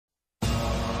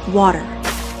Water.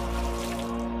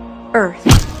 Earth.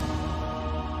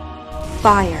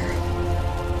 Fire.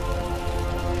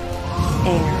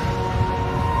 Air.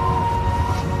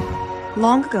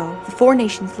 Long ago, the four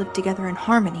nations lived together in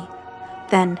harmony.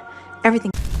 Then,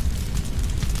 everything...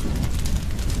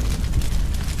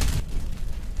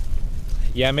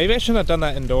 Yeah, maybe I shouldn't have done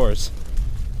that indoors.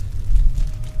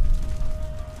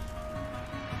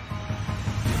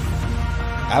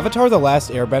 Avatar: The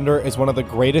Last Airbender is one of the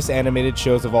greatest animated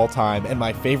shows of all time and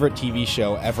my favorite TV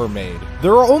show ever made.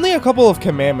 There are only a couple of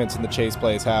commandments in the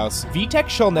ChacePlayz house. VTech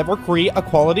shall never create a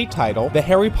quality title, the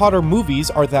Harry Potter movies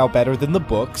are thou better than the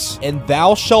books, and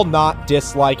thou shall not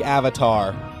dislike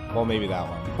Avatar. Well, maybe that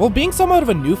one. Well, being somewhat of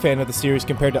a new fan of the series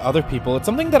compared to other people, it's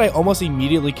something that I almost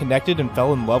immediately connected and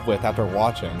fell in love with after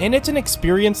watching. And it's an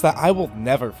experience that I will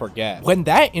never forget. When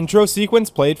that intro sequence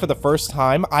played for the first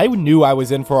time, I knew I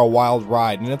was in for a wild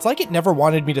ride, and it's like it never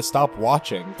wanted me to stop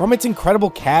watching. From its incredible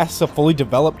cast of fully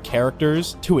developed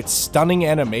characters, to its stunning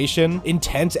animation,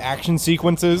 intense action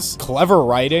sequences, clever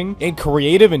writing, and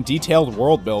creative and detailed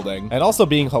world building, and also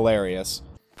being hilarious.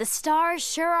 The stars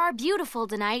sure are beautiful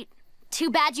tonight. Too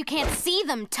bad you can't see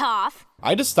them, Toph.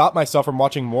 I just stopped myself from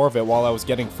watching more of it while I was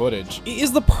getting footage. It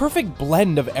is the perfect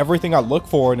blend of everything I look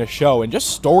for in a show and just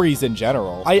stories in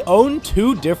general. I own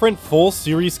 2 different full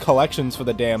series collections for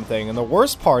the damn thing, and the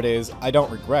worst part is, I don't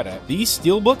regret it. These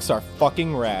steelbooks are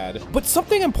fucking rad. But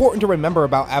something important to remember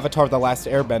about Avatar: The Last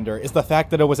Airbender is the fact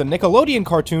that it was a Nickelodeon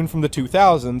cartoon from the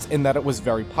 2000s and that it was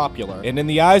very popular. And in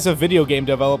the eyes of video game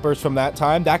developers from that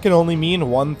time, that can only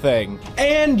mean one thing.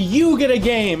 And you get a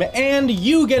game! And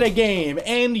you get a game!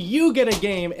 And you get a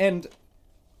game, and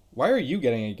why are you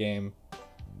getting a game?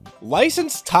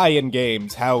 Licensed tie-in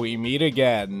games, how we meet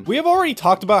again. We have already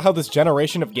talked about how this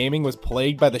generation of gaming was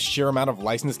plagued by the sheer amount of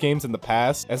licensed games in the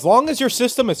past. As long as your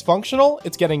system is functional,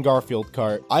 it's getting Garfield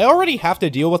Kart. I already have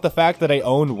to deal with the fact that I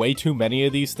own way too many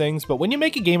of these things, but when you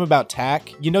make a game about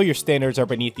tack, you know your standards are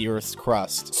beneath the Earth's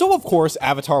crust. So of course,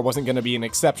 Avatar wasn't going to be an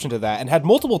exception to that, and had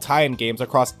multiple tie-in games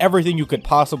across everything you could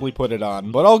possibly put it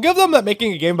on. But I'll give them that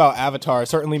making a game about Avatar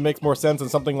certainly makes more sense than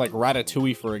something like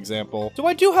Ratatouille, for example. So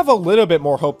I do have a little bit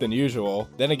more hope than usual.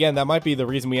 Then again, that might be the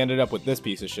reason we ended up with this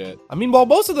piece of shit. I mean, while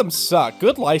most of them suck,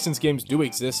 good licensed games do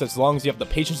exist as long as you have the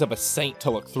patience of a saint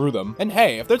to look through them. And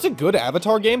hey, if there's a good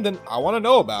Avatar game, then I want to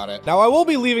know about it. Now, I will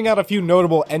be leaving out a few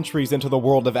notable entries into the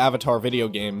world of Avatar video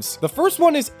games. The first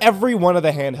one is every one of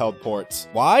the handheld ports.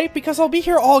 Why? Because I'll be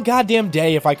here all goddamn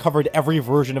day if I covered every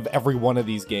version of every one of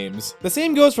these games. The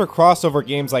same goes for crossover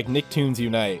games like Nicktoons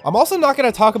Unite. I'm also not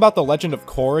going to talk about the Legend of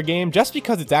Korra game just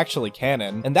because it's actually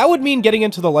canon, and that would mean getting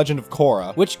into the Legend of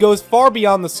Korra, which goes far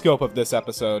beyond the scope of this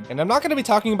episode. And I'm not going to be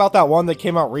talking about that one that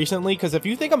came out recently, because if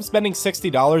you think I'm spending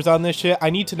 $60 on this shit, I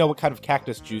need to know what kind of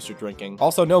cactus juice you're drinking.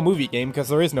 Also, no movie game, because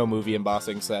there is no movie in Ba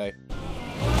Sing Se.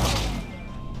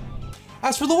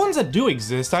 As for the ones that do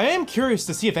exist, I am curious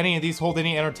to see if any of these hold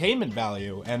any entertainment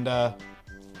value, and well,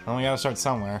 we gotta start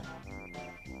somewhere.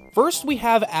 First, we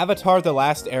have Avatar: The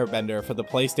Last Airbender for the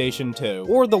PlayStation 2,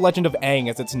 or The Legend of Aang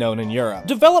as it's known in Europe.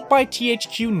 Developed by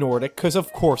THQ Nordic, cause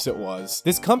of course it was.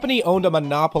 This company owned a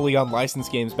monopoly on licensed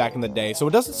games back in the day, so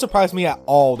it doesn't surprise me at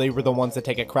all they were the ones to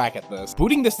take a crack at this.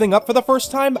 Booting this thing up for the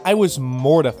first time, I was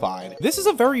mortified. This is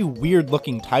a very weird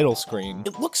looking title screen.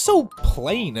 It looks so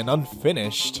plain and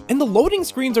unfinished. And the loading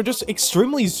screens are just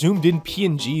extremely zoomed in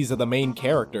PNGs of the main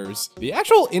characters. The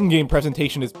actual in-game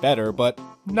presentation is better, but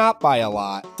not by a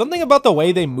lot. Something about the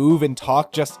way they move and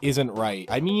talk just isn't right.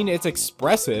 I mean, it's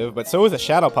expressive, but so is a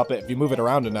shadow puppet if you move it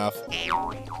around enough. See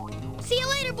you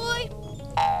later, boy!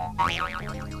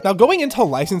 Now, going into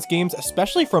licensed games,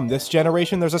 especially from this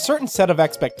generation, there's a certain set of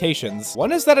expectations.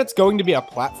 One is that it's going to be a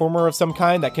platformer of some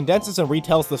kind that condenses and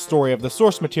retells the story of the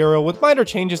source material with minor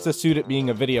changes to suit it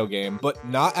being a video game. But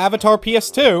not Avatar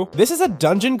PS2. This is a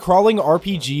dungeon-crawling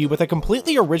RPG with a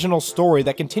completely original story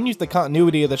that continues the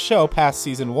continuity of the show past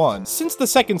Season 1, since the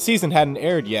second season hadn't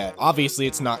aired yet. Obviously,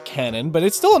 it's not canon, but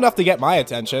it's still enough to get my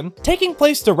attention. Taking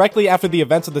place directly after the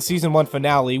events of the Season 1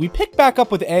 finale, we pick back up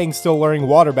with Aang still learning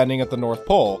waterbending at the North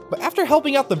Pole. But after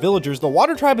helping out the villagers, the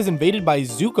Water Tribe is invaded by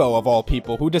Zuko of all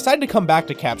people, who decide to come back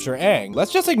to capture Aang.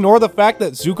 Let's just ignore the fact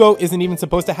that Zuko isn't even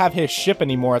supposed to have his ship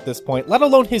anymore at this point, let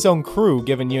alone his own crew,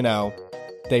 given, you know,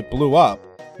 they blew up.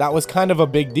 That was kind of a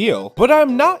big deal. But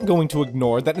I'm not going to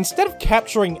ignore that instead of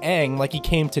capturing Aang like he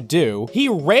came to do, he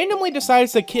randomly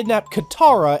decides to kidnap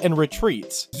Katara and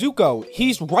retreats. Zuko,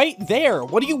 he's right there.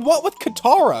 What do you want with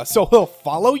Katara? So he'll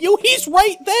follow you? He's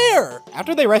right there!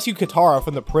 After they rescue Katara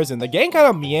from the prison, the gang kind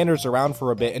of meanders around for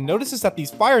a bit and notices that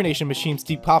these Fire Nation machines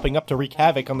keep popping up to wreak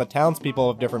havoc on the townspeople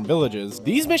of different villages.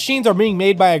 These machines are being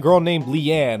made by a girl named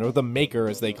Leanne, or the Maker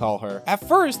as they call her. At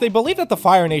first, they believe that the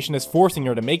Fire Nation is forcing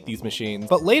her to make these machines,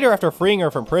 but later after freeing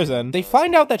her from prison, they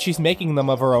find out that she's making them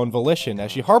of her own volition,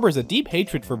 as she harbors a deep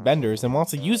hatred for benders and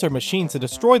wants to use her machines to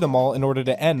destroy them all in order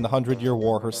to end the 100-Year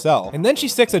War herself. And then she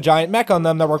sticks a giant mech on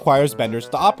them that requires benders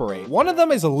to operate. One of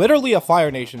them is literally a Fire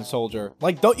Nation soldier.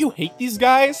 Like, don't you hate these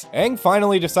guys? Aang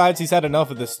finally decides he's had enough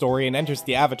of this story and enters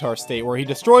the Avatar state where he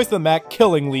destroys the mech,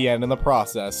 killing Leanne in the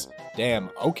process. Damn,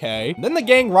 okay. Then the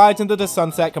gang rides into the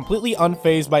sunset completely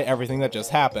unfazed by everything that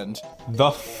just happened.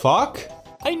 The fuck?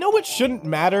 I know it shouldn't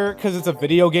matter because it's a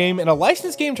video game, and a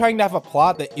licensed game trying to have a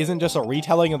plot that isn't just a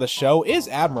retelling of the show is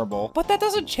admirable, but that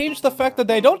doesn't change the fact that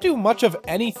they don't do much of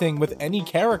anything with any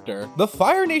character. The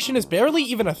Fire Nation is barely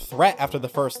even a threat after the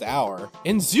first hour,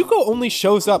 and Zuko only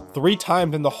shows up 3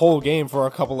 times in the whole game for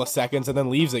a couple of seconds and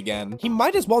then leaves again. He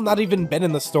might as well not even been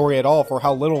in the story at all for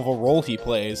how little of a role he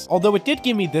plays, although it did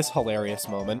give me this hilarious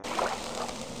moment.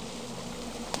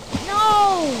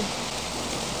 No!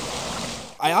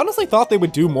 I honestly thought they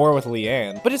would do more with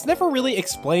Leanne, but it's never really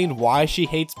explained why she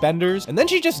hates benders, and then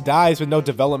she just dies with no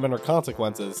development or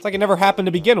consequences, like it never happened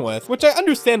to begin with, which I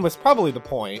understand was probably the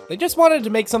point. They just wanted to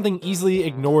make something easily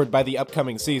ignored by the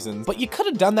upcoming seasons, but you could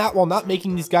have done that while not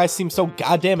making these guys seem so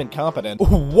goddamn incompetent.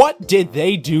 What did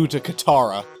they do to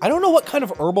Katara? I don't know what kind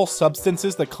of herbal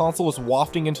substances the console was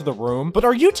wafting into the room, but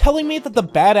are you telling me that the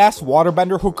badass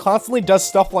waterbender who constantly does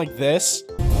stuff like this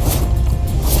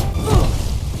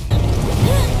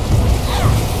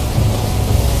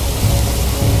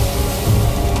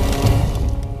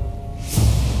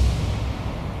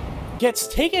gets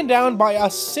taken down by a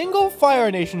single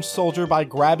Fire Nation soldier by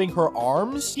grabbing her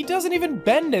arms? He doesn't even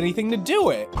bend anything to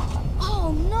do it.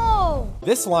 Oh no!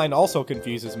 This line also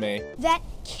confuses me. That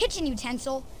kitchen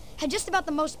utensil had just about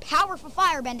the most powerful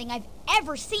firebending I've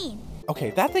ever seen. Okay,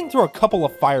 that thing threw a couple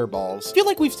of fireballs. I feel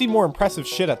like we've seen more impressive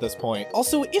shit at this point.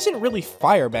 Also, it isn't really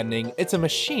firebending, it's a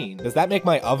machine. Does that make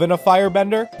my oven a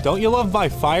firebender? Don't you love my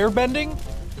firebending?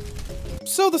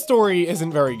 So the story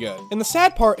isn't very good. And the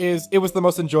sad part is, it was the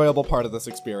most enjoyable part of this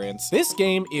experience. This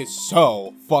game is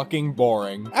so fucking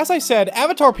boring. As I said,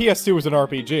 Avatar PS2 is an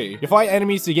RPG. You fight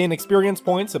enemies to gain experience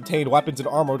points, obtain weapons and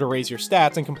armor to raise your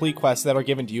stats, and complete quests that are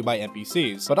given to you by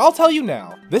NPCs. But I'll tell you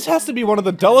now, this has to be one of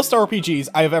the dullest RPGs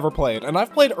I have ever played, and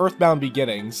I've played Earthbound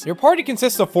Beginnings. Your party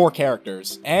consists of 4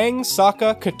 characters: Aang,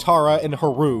 Sokka, Katara, and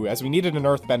Haru, as we needed an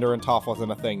Earthbender and Toph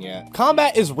wasn't a thing yet.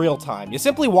 Combat is real time. You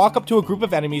simply walk up to a group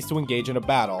of enemies to engage in a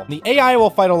battle. The AI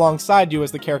will fight alongside you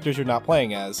as the characters you're not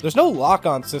playing as. There's no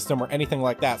lock-on system or anything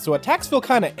like that, so attacks feel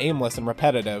kinda aimless and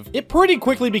repetitive. It pretty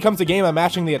quickly becomes a game of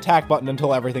mashing the attack button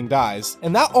until everything dies,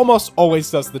 and that almost always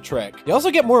does the trick. You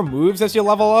also get more moves as you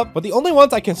level up, but the only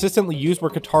ones I consistently used were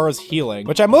Katara's healing,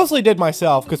 which I mostly did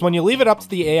myself, because when you leave it up to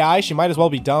the AI, she might as well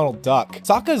be Donald Duck.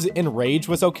 Sokka's Enrage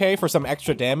was okay for some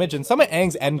extra damage, and some of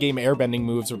Aang's endgame airbending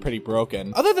moves were pretty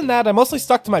broken. Other than that, I mostly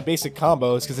stuck to my basic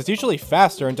combos, because it's usually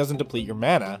faster and doesn't deplete your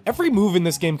mana. Every move in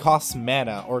this game costs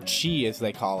mana, or chi as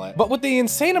they call it. But with the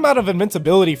insane amount of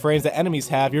invincibility frames that enemies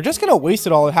have, you're just gonna waste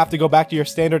it all and have to go back to your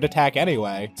standard attack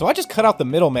anyway. So I just cut out the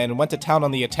middleman and went to town on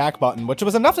the attack button, which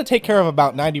was enough to take care of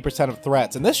about 90% of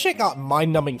threats, and this shit got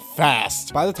mind-numbing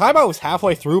fast. By the time I was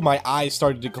halfway through, my eyes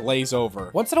started to glaze over.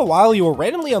 Once in a while, you will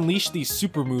randomly unleash these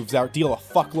super moves that deal a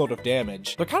fuckload of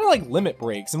damage. They're kinda like limit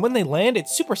breaks, and when they land,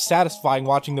 it's super satisfying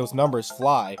watching those numbers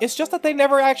fly. It's just that they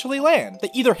never actually land. They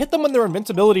either hit them when they're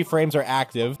invincibility frames are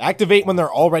active, activate when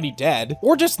they're already dead,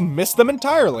 or just miss them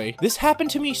entirely. This happened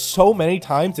to me so many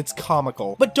times, it's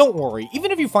comical. But don't worry,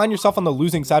 even if you find yourself on the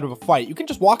losing side of a fight, you can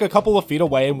just walk a couple of feet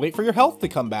away and wait for your health to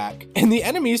come back. And the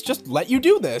enemies just let you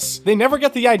do this. They never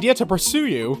get the idea to pursue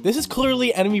you. This is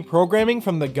clearly enemy programming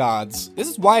from the gods. This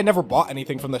is why I never bought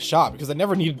anything from the shop, because I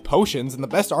never needed potions, and the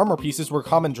best armor pieces were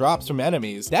common drops from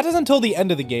enemies. That is until the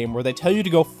end of the game, where they tell you to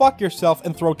go fuck yourself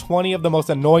and throw 20 of the most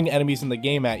annoying enemies in the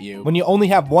game at you, when you only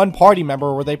have one party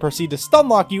member where they proceed to stun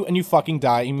lock you and you fucking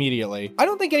die immediately. I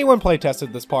don't think anyone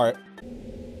playtested this part.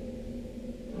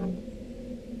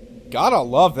 Gotta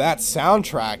love that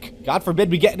soundtrack. God forbid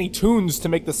we get any tunes to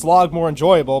make the slog more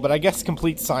enjoyable, but I guess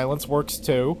complete silence works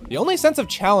too. The only sense of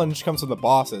challenge comes from the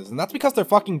bosses, and that's because they're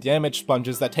fucking damage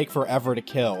sponges that take forever to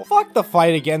kill. Fuck the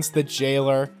fight against the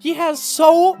jailer. He has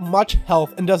so much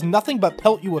health and does nothing but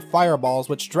pelt you with fireballs,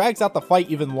 which drags out the fight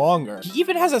even longer. He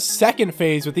even has a second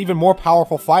phase with even more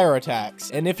powerful fire attacks,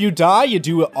 and if you die, you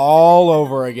do it all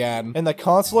over again. And the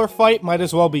consular fight might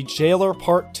as well be Jailer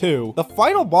Part 2. The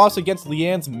final boss against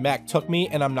Leanne's mech took me,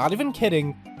 and I'm not even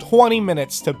kidding, 20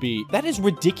 minutes to beat. That is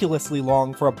ridiculously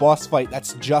long for a boss fight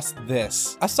that's just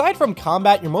this. Aside from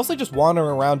combat, you're mostly just wandering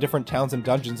around different towns and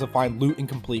dungeons to find loot and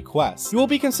complete quests. You will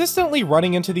be consistently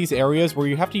running into these areas where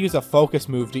you have to use a focus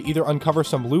move to either uncover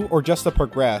some loot or just to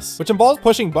progress, which involves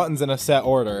pushing buttons in a set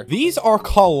order. These are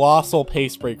colossal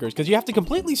pace breakers because you have to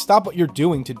completely stop what you're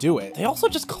doing to do it. They also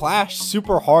just clash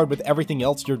super hard with everything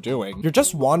else you're doing. You're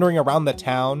just wandering around the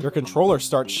town, your controller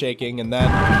starts shaking, and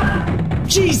then...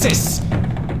 Jesus!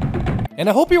 And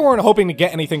I hope you weren't hoping to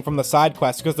get anything from the side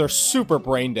quests because they're super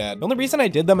brain dead. The only reason I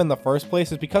did them in the first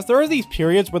place is because there are these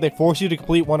periods where they force you to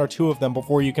complete one or two of them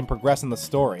before you can progress in the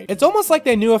story. It's almost like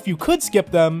they knew if you could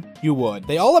skip them, you would.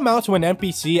 They all amount to an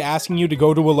NPC asking you to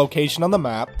go to a location on the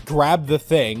map, grab the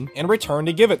thing, and return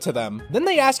to give it to them. Then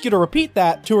they ask you to repeat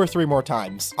that 2 or 3 more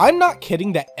times. I'm not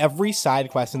kidding that every side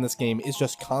quest in this game is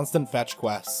just constant fetch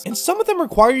quests. And some of them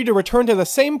require you to return to the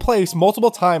same place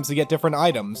multiple times to get different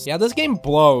items. Yeah, this game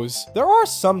blows. There are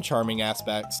some charming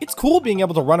aspects. It's cool being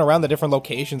able to run around the different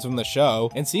locations from the show,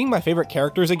 and seeing my favorite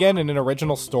characters again in an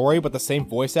original story with the same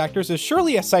voice actors is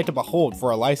surely a sight to behold for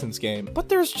a licensed game. But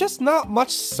there's just not much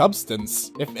substance,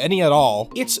 if any at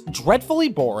all. It's dreadfully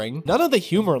boring, none of the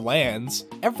humor lands,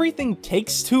 everything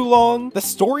takes too long, the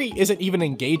story isn't even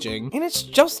engaging, and it's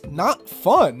just not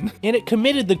fun. And it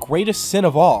committed the greatest sin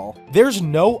of all. There's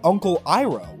no Uncle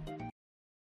Iroh.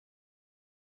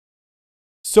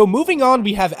 So moving on,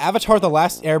 we have Avatar: The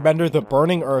Last Airbender: The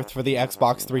Burning Earth for the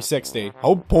Xbox 360.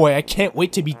 Oh boy, I can't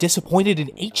wait to be disappointed in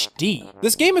HD.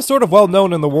 This game is sort of well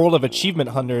known in the world of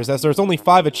achievement hunters, as there's only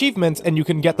 5 achievements and you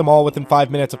can get them all within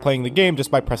 5 minutes of playing the game just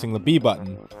by pressing the B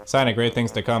button. Sign of great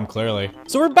things to come, clearly.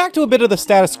 So we're back to a bit of the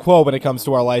status quo when it comes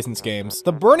to our licensed games.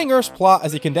 The Burning Earth's plot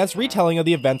is a condensed retelling of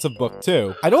the events of Book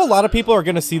 2. I know a lot of people are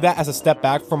gonna see that as a step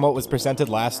back from what was presented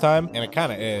last time, and it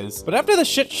kinda is. But after the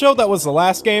shit show that was the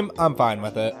last game, I'm fine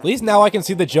with it. At least now I can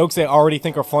see the jokes I already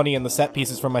think are funny and the set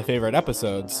pieces from my favorite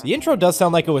episodes. The intro does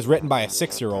sound like it was written by a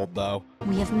 6-year-old though.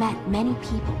 We have met many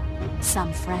people,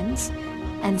 some friends,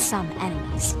 and some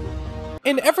enemies.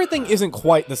 And everything isn't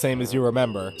quite the same as you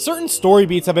remember. Certain story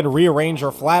beats have been rearranged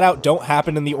or flat out don't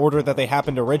happen in the order that they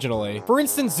happened originally. For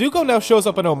instance, Zuko now shows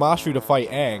up in Omashu to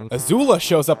fight Aang. Azula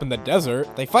shows up in the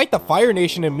desert. They fight the Fire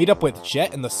Nation and meet up with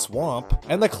Jet in the swamp.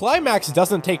 And the climax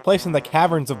doesn't take place in the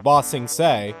caverns of Ba Sing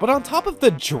Se, but on top of the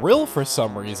drill for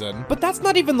some reason. But that's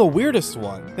not even the weirdest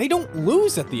one. They don't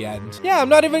lose at the end. Yeah, I'm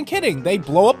not even kidding. They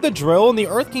blow up the drill and the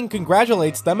Earth King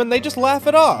congratulates them and they just laugh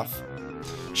it off.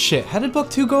 Shit, how did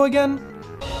Book 2 go again?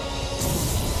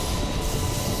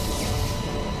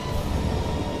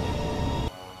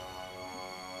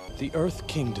 The Earth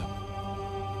Kingdom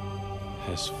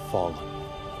has fallen.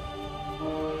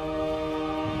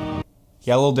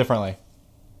 Yeah, a little differently.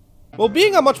 Well,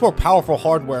 being on much more powerful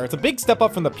hardware, it's a big step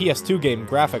up from the PS2 game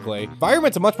graphically.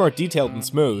 Environments are much more detailed and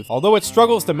smooth, although it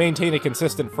struggles to maintain a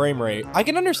consistent frame rate. I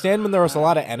can understand when there was a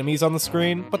lot of enemies on the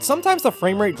screen, but sometimes the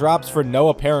frame rate drops for no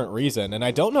apparent reason, and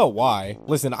I don't know why.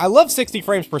 Listen, I love 60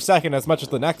 frames per second as much as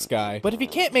the next guy, but if you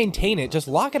can't maintain it, just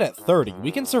lock it at 30. We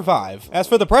can survive. As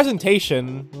for the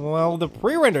presentation, well, the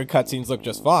pre-rendered cutscenes look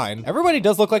just fine. Everybody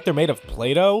does look like they're made of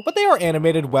Play-Doh, but they are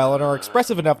animated well and are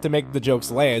expressive enough to make the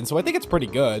jokes land, so I think it's pretty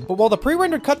good. But while the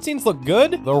pre-rendered cutscenes look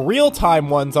good, the real-time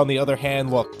ones, on the other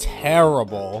hand, look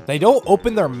terrible. They don't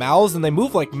open their mouths and they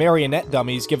move like marionette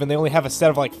dummies, given they only have a set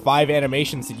of like 5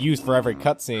 animations to use for every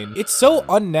cutscene. It's so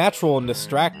unnatural and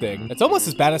distracting. It's almost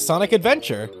as bad as Sonic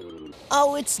Adventure.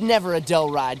 Oh, it's never a dull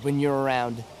ride when you're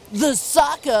around. The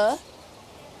soccer!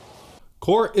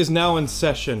 Court is now in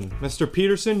session. Mr.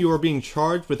 Peterson, you are being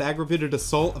charged with aggravated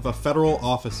assault of a federal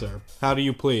officer. How do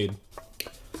you plead?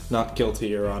 Not guilty,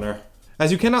 Your Honor.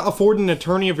 As you cannot afford an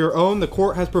attorney of your own, the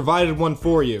court has provided one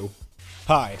for you.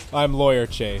 Hi, I'm Lawyer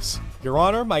Chase. Your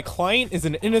Honor, my client is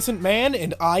an innocent man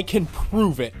and I can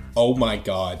prove it. Oh my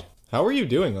god. How are you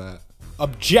doing that?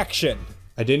 Objection!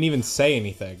 I didn't even say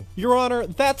anything. Your Honor,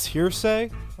 that's hearsay.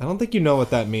 I don't think you know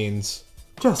what that means.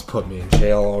 Just put me in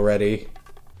jail already.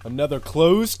 Another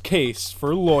closed case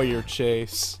for Lawyer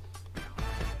Chase.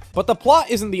 But the plot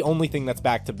isn't the only thing that's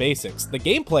back to basics. The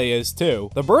gameplay is too.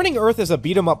 The Burning Earth is a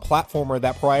beat-em-up platformer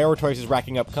that prioritizes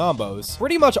racking up combos.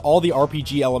 Pretty much all the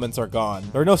RPG elements are gone.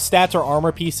 There are no stats or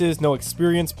armor pieces, no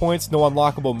experience points, no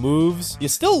unlockable moves. You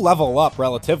still level up,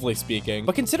 relatively speaking,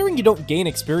 but considering you don't gain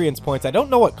experience points, I don't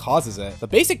know what causes it. The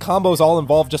basic combos all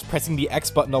involve just pressing the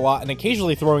X button a lot and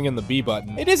occasionally throwing in the B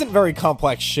button. It isn't very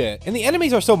complex shit, and the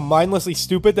enemies are so mindlessly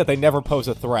stupid that they never pose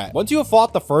a threat. Once you have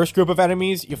fought the first group of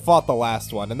enemies, you fought the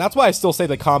last one, and that's why I still say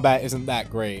the combat isn't that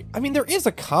great. I mean, there is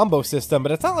a combo system,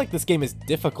 but it's not like this game is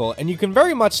difficult, and you can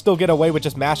very much still get away with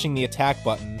just mashing the attack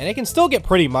button, and it can still get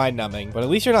pretty mind-numbing, but at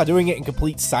least you're not doing it in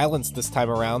complete silence this time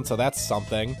around, so that's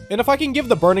something. And if I can give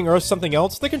the Burning Earth something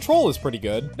else, the control is pretty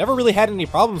good. Never really had any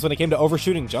problems when it came to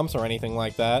overshooting jumps or anything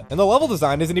like that, and the level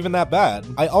design isn't even that bad.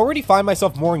 I already find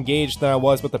myself more engaged than I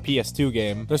was with the PS2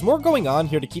 game. There's more going on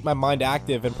here to keep my mind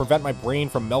active and prevent my brain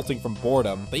from melting from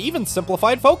boredom. They even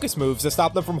simplified focus moves to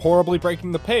stop them from horribly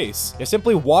breaking the pace. You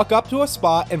simply walk up to a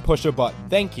spot and push a button.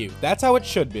 Thank you. That's how it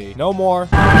should be. No more.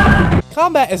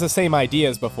 Combat is the same idea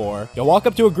as before. You'll walk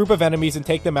up to a group of enemies and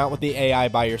take them out with the AI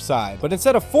by your side. But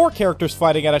instead of 4 characters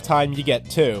fighting at a time, you get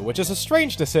 2, which is a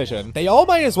strange decision. They all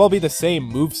might as well be the same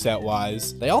moveset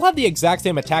wise. They all have the exact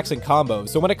same attacks and combos,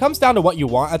 so when it comes down to what you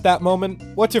want at that moment,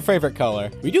 what's your favorite color?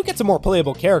 We do get some more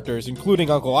playable characters, including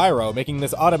Uncle Iroh, making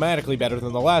this automatically better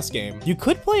than the last game. You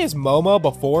could play as Momo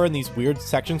before in these weird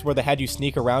sections where they had you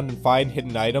sneak around and find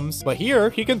hidden items, but here,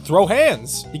 he can throw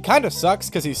hands. He kind of sucks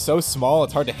because he's so small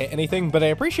it's hard to hit anything, but I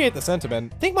appreciate the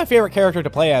sentiment. I think my favorite character to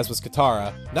play as was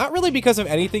Katara. Not really because of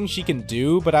anything she can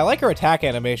do, but I like her attack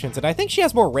animations, and I think she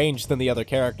has more range than the other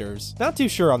characters. Not too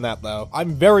sure on that though.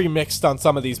 I'm very mixed on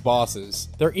some of these bosses.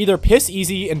 They're either piss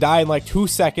easy and die in like 2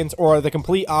 seconds, or are the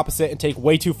complete opposite and take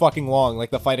way too fucking long, like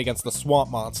the fight against the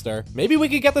swamp monster. Maybe we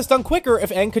could get this done quicker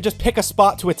if Aang could just pick a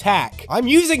spot to attack. I'm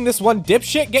using this one,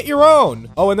 dipshit, get your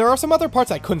own! Oh, and there are some other parts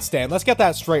I couldn't stand. Let's get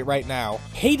that straight right now.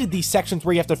 Hated these sections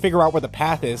where you have to figure out where the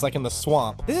path is, like in the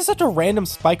swamp. This is such a random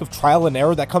spike of trial and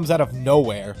error that comes out of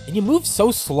nowhere. And you move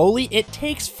so slowly, it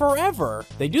takes forever.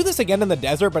 They do this again in the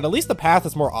desert, but at least the path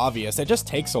is more obvious. It just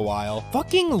takes a while.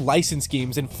 Fucking license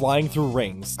schemes and flying through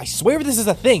rings. I swear this is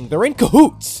a thing. They're in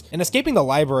cahoots. And escaping the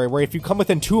library, where if you come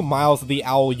within 2 miles of the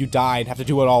owl, you die and have to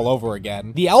do it all over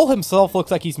again. The owl himself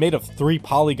looks like he's made of 3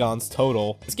 polygons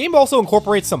total. This game also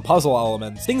incorporates some puzzle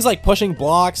elements. Things like pushing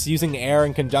blocks, using air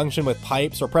in conjunction with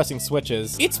pipes, or pressing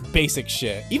switches. It's basic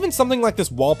shit. Even something like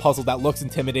this wall puzzle that looks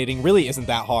intimidating really isn't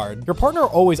that hard. Your partner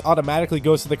always automatically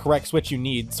goes to the correct switch you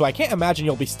need, so I can't imagine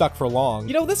you'll be stuck for long.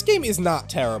 You know, this game is not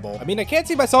terrible. I mean, I can't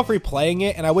see myself replaying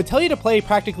it, and I would tell you to play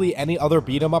practically any other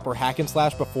beat 'em up or hack and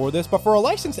slash before this, but for a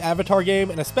licensed Avatar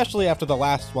game, and especially after the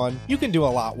last one, you can do a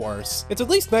lot worse. It's at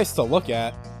least nice to look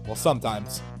at. Well,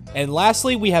 sometimes. And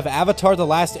lastly, we have Avatar: The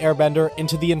Last Airbender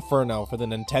Into the Inferno for the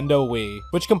Nintendo Wii,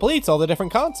 which completes all the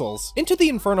different consoles. Into the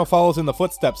Inferno follows in the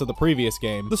footsteps of the previous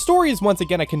game. The story is once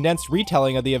again a condensed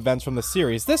retelling of the events from the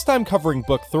series, this time covering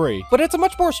Book 3, but it's a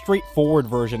much more straightforward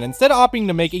version, instead of opting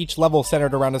to make each level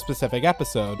centered around a specific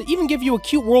episode. They even give you a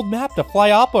cute world map to fly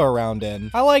Appa around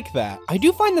in. I like that. I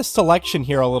do find the selection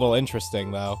here a little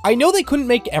interesting though. I know they couldn't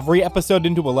make every episode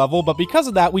into a level, but because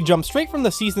of that, we jump straight from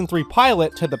the Season 3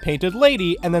 pilot to the Painted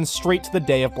Lady, and then straight to the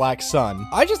Day of Black Sun.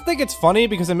 I just think it's funny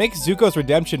because it makes Zuko's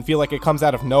redemption feel like it comes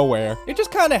out of nowhere. It just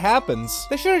kinda happens.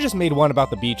 They should've just made one about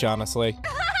the beach, honestly.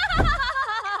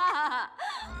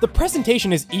 The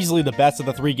presentation is easily the best of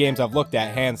the 3 games I've looked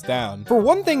at, hands down. For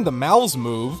one thing, the mouths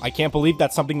move. I can't believe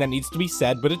that's something that needs to be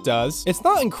said, but it does. It's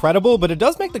not incredible, but it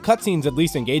does make the cutscenes at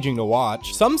least engaging to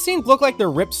watch. Some scenes look like they're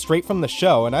ripped straight from the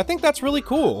show, and I think that's really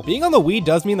cool. Being on the Wii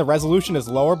does mean the resolution is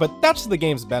lower, but that's to the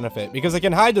game's benefit, because it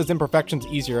can hide those imperfections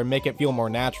easier and make it feel more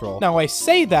natural. Now, I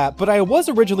say that, but I was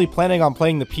originally planning on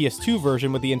playing the PS2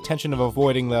 version with the intention of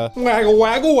avoiding the waggle,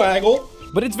 waggle, waggle.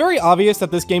 But it's very obvious that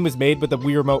this game was made with the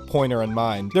Wii Remote pointer in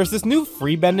mind. There's this new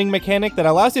free bending mechanic that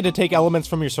allows you to take elements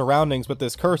from your surroundings with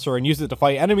this cursor and use it to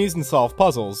fight enemies and solve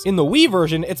puzzles. In the Wii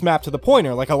version, it's mapped to the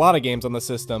pointer, like a lot of games on the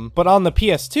system. But on the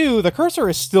PS2, the cursor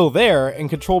is still there and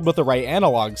controlled with the right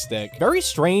analog stick. Very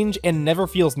strange and never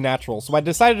feels natural, so I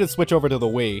decided to switch over to the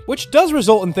Wii, which does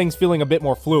result in things feeling a bit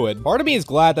more fluid. Part of me is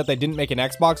glad that they didn't make an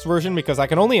Xbox version because I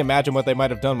can only imagine what they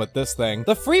might have done with this thing.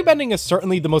 The free bending is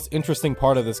certainly the most interesting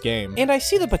part of this game, and I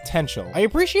see the potential. I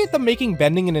appreciate them making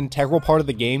bending an integral part of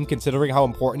the game considering how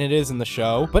important it is in the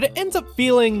show, but it ends up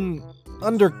feeling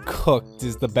undercooked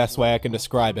is the best way I can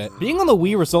describe it. Being on the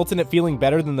Wii results in it feeling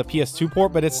better than the PS2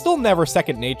 port, but it's still never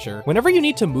second nature. Whenever you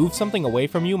need to move something away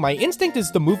from you, my instinct is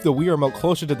to move the Wii remote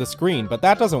closer to the screen, but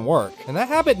that doesn't work. And that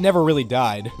habit never really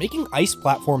died. Making ice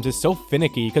platforms is so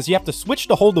finicky because you have to switch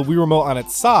to hold the Wii remote on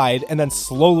its side and then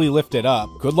slowly lift it up.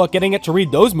 Good luck getting it to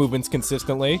read those movements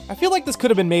consistently. I feel like this could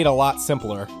have been made a lot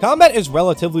simpler. Combat is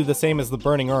relatively the same as the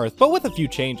Burning Earth, but with a few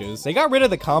changes. They got rid of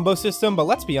the combo system, but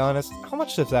let's be honest, how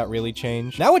much does that really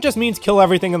change? Now it just means kill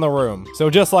everything in the room. So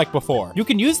just like before. You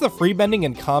can use the free bending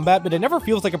in combat, but it never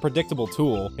feels like a predictable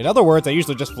tool. In other words, I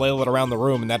usually just flail it around the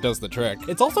room and that does the trick.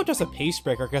 It's also just a pace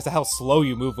breaker because of how slow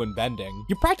you move when bending.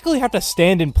 You practically have to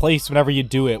stand in place whenever you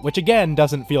do it, which again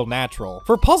doesn't feel natural.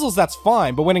 For puzzles that's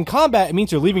fine, but when in combat it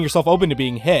means you're leaving yourself open to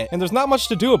being hit, and there's not much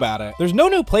to do about it. There's no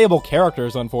new playable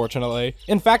characters, unfortunately.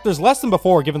 In fact, there's less than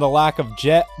before given the lack of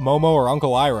Jet, Momo, or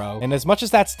Uncle Iroh, and as much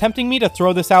as that's tempting me to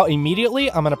throw this out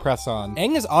immediately, I'm gonna press on.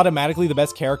 Aang is automatically the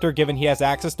best character given he has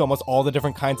access to almost all the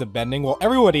different kinds of bending, while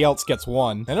everybody else gets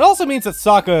one. And it also means that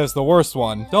Sokka is the worst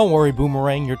one. Don't worry,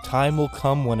 Boomerang, your time will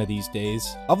come one of these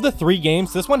days. Of the 3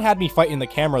 games, this one had me fighting the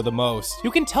camera the most.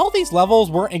 You can tell these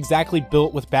levels weren't exactly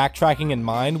built with backtracking in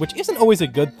mind, which isn't always a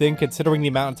good thing considering the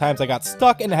amount of times I got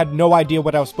stuck and had no idea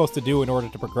what I was supposed to do in order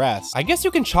to progress. I guess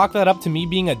you can chalk that up to me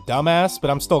being a dumbass, but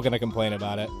I'm still gonna complain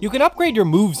about it. You can upgrade your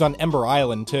moves on Ember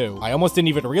Island too. I almost didn't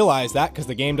even realize that because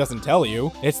the game doesn't tell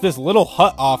you. It's this little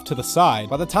hut off to the side.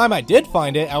 By the time I did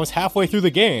find it, I was halfway through the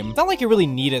game. It's not like you really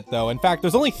need it though. In fact,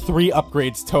 there's only 3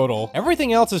 upgrades total.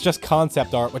 Everything else is just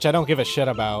concept art, which I don't give a shit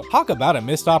about. Talk about a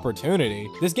missed opportunity.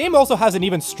 This game also has an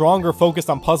even stronger focus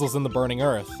on puzzles than the Burning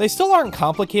Earth. They still aren't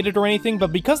complicated or anything,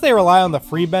 but because they rely on the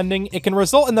free bending, it can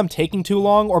result in them taking too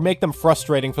long or make them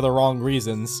frustrating for the wrong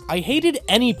reasons. I hated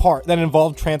any part that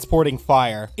involved transporting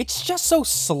fire. It's just so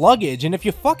sluggish, and if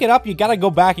you fuck it up, you gotta go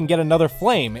back and get another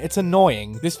flame. It's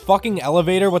annoying. This fucking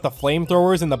elevator with the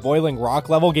flamethrowers and the boiling rock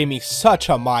level gave me such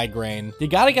a migraine. You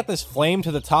gotta get this flame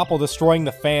to the top while destroying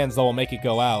the fans that will make it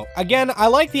go out. Again, I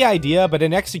like the idea, but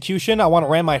in execution, I want to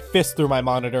ram my fist through my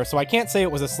monitor, so I can't say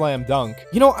it was a slam dunk.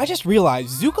 You know, I just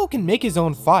realized Zuko can make his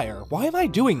own fire. Why am I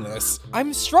doing this?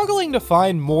 I'm struggling to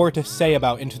find more to say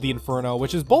about Into the Inferno,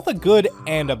 which is both a good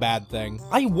and a bad thing.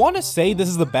 I want to say this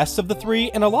is the best of the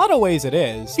 3, in a lot of ways it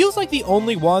is. Feels like the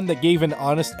only one that gave an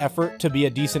honest effort to be a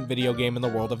decent video game in the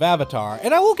world of Avatar,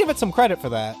 and I will give it some credit for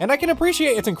that. And I can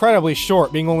appreciate it's incredibly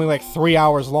short, being only like 3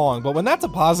 hours long, but when that's a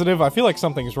positive, I feel like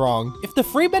something's wrong. If the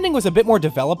free bending was a bit more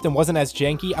developed and wasn't as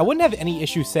janky, I wouldn't have any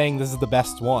issue saying this is the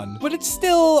best one. But it's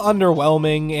still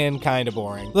underwhelming and kinda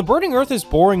boring. The Burning Earth is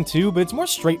boring too, but it's more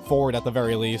straightforward at the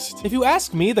very least. If you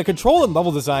ask me, the control and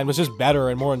level design was just better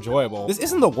and more enjoyable. This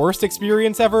isn't the worst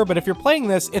experience ever, but if you're playing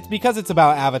this, it's because it's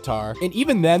about Avatar. And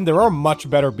even then, there are much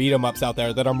better beat-em-ups out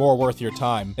there that are more worth your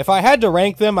time. If I had to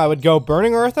rank them, I would go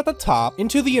Burning Earth at the top,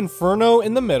 Into the Inferno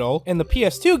in the middle, and the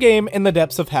PS2 game in the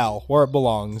depths of hell, where it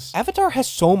belongs. Avatar has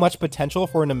so much potential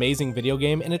for an amazing video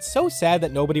game, and it's so sad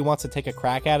that nobody wants to take a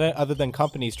crack at it other than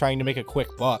companies trying to make a quick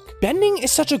buck. Bending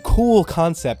is such a cool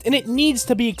concept, and it needs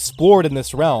to be explored in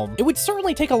this realm. It would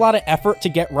certainly take a lot of effort to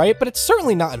get right, but it's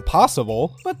certainly not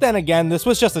impossible. But then again, this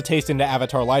was just a taste into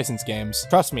Avatar license games.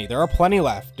 Trust me, there are plenty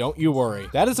left, don't you worry.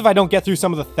 That is if I don't get through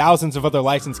some of the thousands of other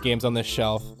license games on this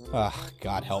shelf. Ugh,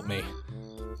 God help me.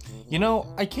 You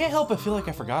know, I can't help but feel like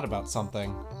I forgot about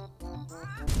something.